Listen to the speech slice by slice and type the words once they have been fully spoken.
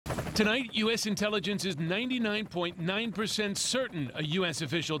Tonight, U.S. intelligence is 99.9% certain, a U.S.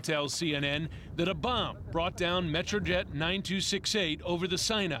 official tells CNN, that a bomb brought down Metrojet 9268 over the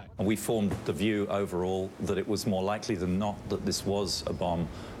Sinai. We formed the view overall that it was more likely than not that this was a bomb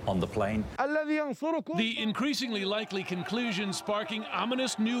on the plane. The increasingly likely conclusion sparking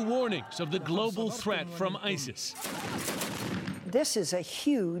ominous new warnings of the global threat from ISIS. This is a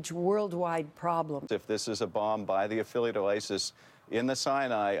huge worldwide problem. If this is a bomb by the affiliate of ISIS in the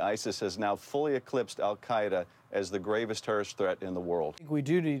Sinai, ISIS has now fully eclipsed al-Qaeda as the gravest terrorist threat in the world. We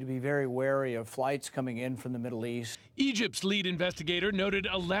do need to be very wary of flights coming in from the Middle East. Egypt's lead investigator noted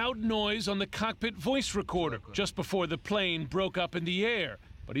a loud noise on the cockpit voice recorder just before the plane broke up in the air,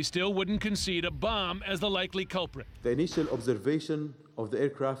 but he still wouldn't concede a bomb as the likely culprit. The initial observation of the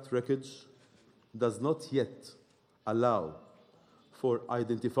aircraft wreckage does not yet allow for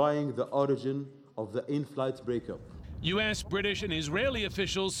identifying the origin of the in-flight breakup. U.S., British, and Israeli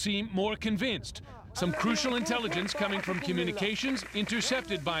officials seem more convinced. Some crucial intelligence coming from communications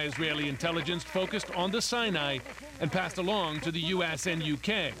intercepted by Israeli intelligence focused on the Sinai and passed along to the U.S. and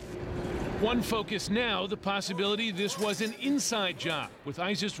U.K. One focus now, the possibility this was an inside job, with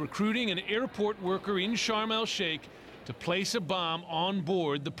ISIS recruiting an airport worker in Sharm el-Sheikh to place a bomb on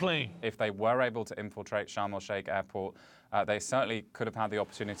board the plane. If they were able to infiltrate Sharm el-Sheikh airport, they certainly could have had the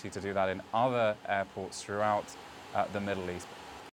opportunity to do that in other airports throughout the Middle East.